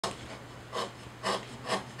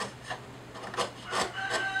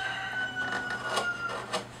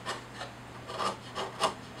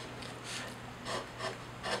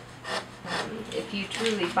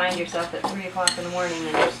find yourself at 3 o'clock in the morning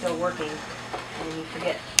and you're still working and you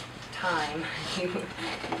forget time, you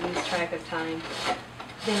lose track of time,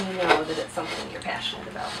 then you know that it's something you're passionate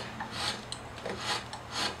about.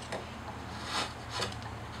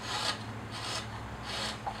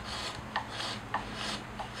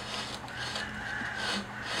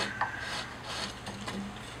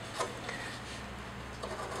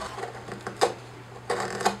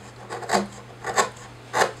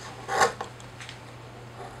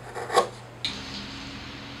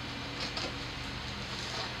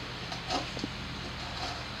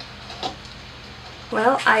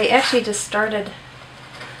 Well, I actually just started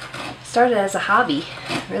as a hobby,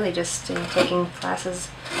 really just taking classes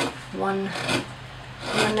one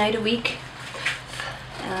night a week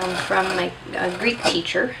from a Greek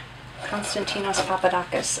teacher, Konstantinos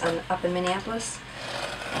Papadakis, up in Minneapolis.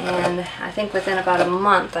 And I think within about a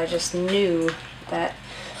month I just knew that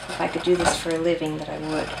if I could do this for a living that I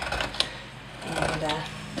would. And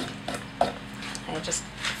I had just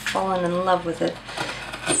fallen in love with it.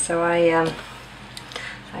 So I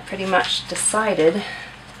pretty much decided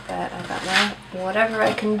that I thought, well, whatever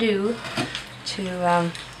I can do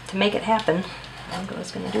to make it happen, I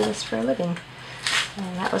was going to do this for a living.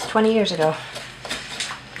 And that was 20 years ago.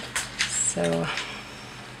 So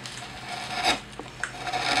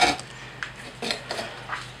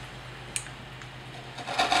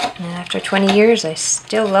and after 20 years, I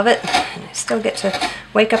still love it, and I still get to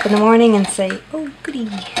wake up in the morning and say, oh goody,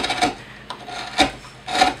 I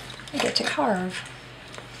get to carve.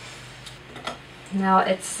 Now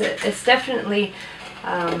it's definitely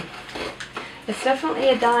a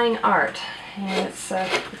dying art, and it's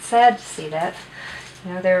sad to see that.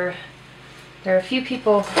 You know, there are a few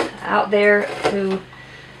people out there who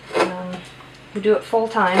do it full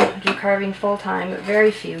time, do carving full time, but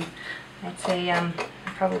very few. I'd say I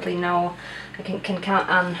probably know, I can count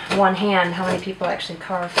on one hand how many people actually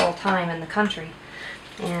carve full time in the country,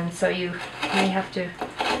 and so you may have to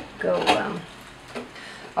go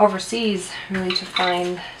overseas really to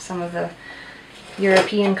find some of the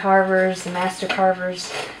European carvers, the master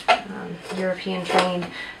carvers, European trained,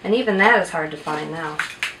 and even that is hard to find now.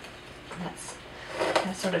 That's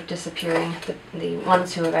sort of disappearing. The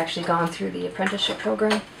ones who have actually gone through the apprenticeship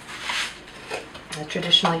program, the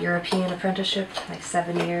traditional European apprenticeship, like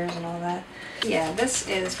 7 years and all that. Yeah, this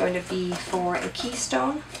is going to be for a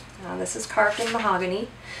keystone. This is carved in mahogany,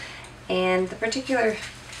 and the particular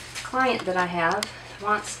client that I have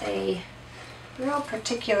wants a real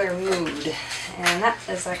particular mood, and that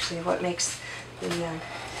is actually what makes the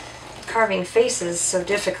carving faces so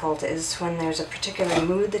difficult, is when there's a particular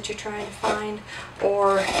mood that you're trying to find,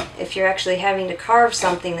 or if you're actually having to carve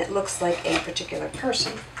something that looks like a particular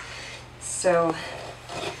person. So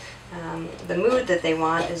the mood that they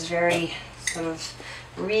want is very sort of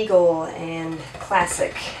regal and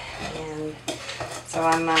classic, and so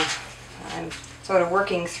I'm sort of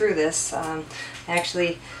working through this. I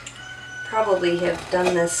actually probably have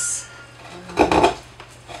done this,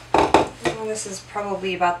 this is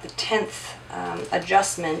probably about the 10th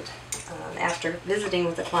adjustment after visiting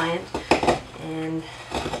with the client and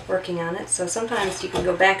working on it. So sometimes you can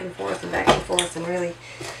go back and forth and really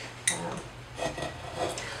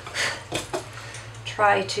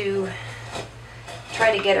try to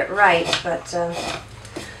get it right, but the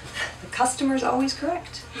customer's always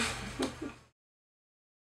correct.